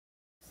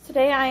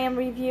Today I am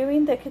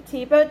reviewing the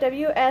KTEBO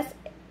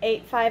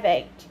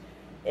WS858.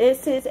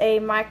 This is a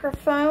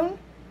microphone,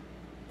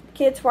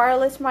 kids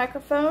wireless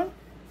microphone.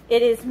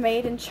 It is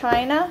made in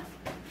China.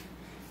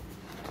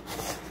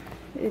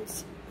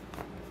 It's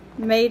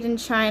made in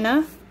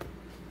China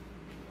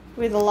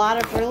with a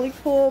lot of really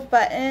cool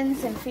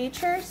buttons and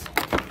features.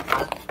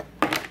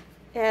 It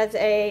has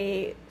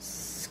a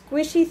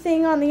squishy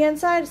thing on the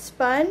inside, a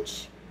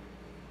sponge,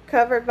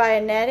 covered by a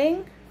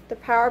netting. The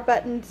power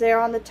button's there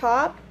on the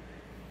top.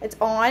 It's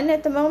on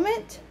at the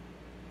moment.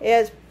 It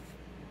has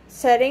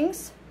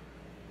settings.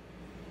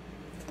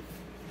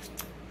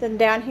 Then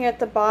down here at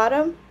the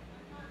bottom,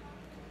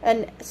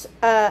 an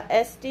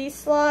SD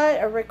slot,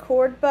 a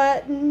record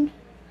button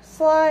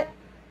slot,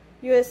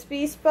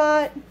 USB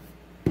spot.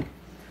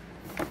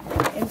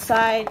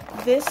 Inside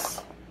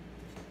this,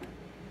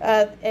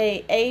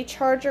 a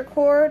charger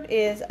cord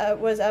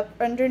was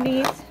up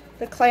underneath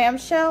the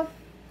clamshell,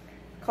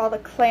 called a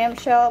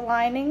clamshell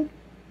lining.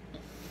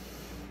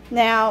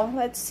 Now,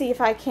 let's see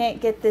if I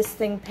can't get this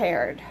thing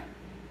paired.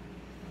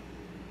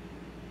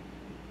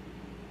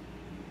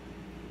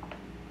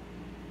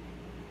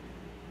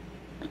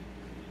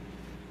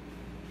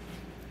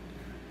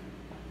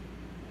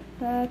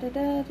 Da, da,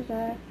 da, da,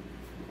 da.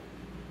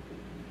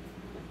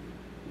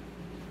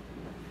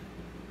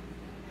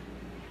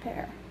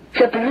 Pair.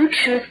 The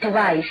Bluetooth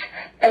device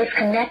is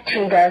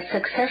connected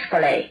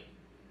successfully.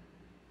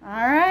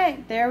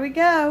 Alright, there we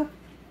go.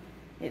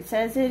 It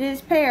says it is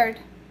paired.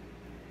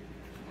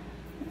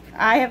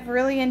 I have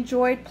really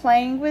enjoyed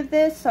playing with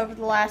this over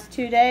the last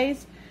 2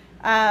 days.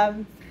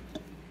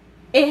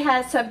 It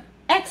has some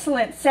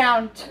excellent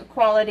sound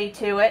quality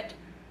to it,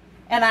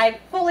 and I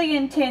fully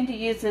intend to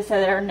use this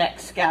at our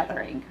next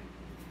gathering.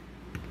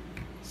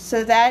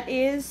 So that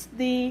is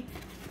the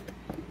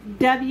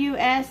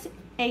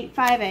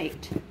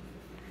WS858.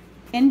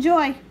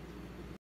 Enjoy!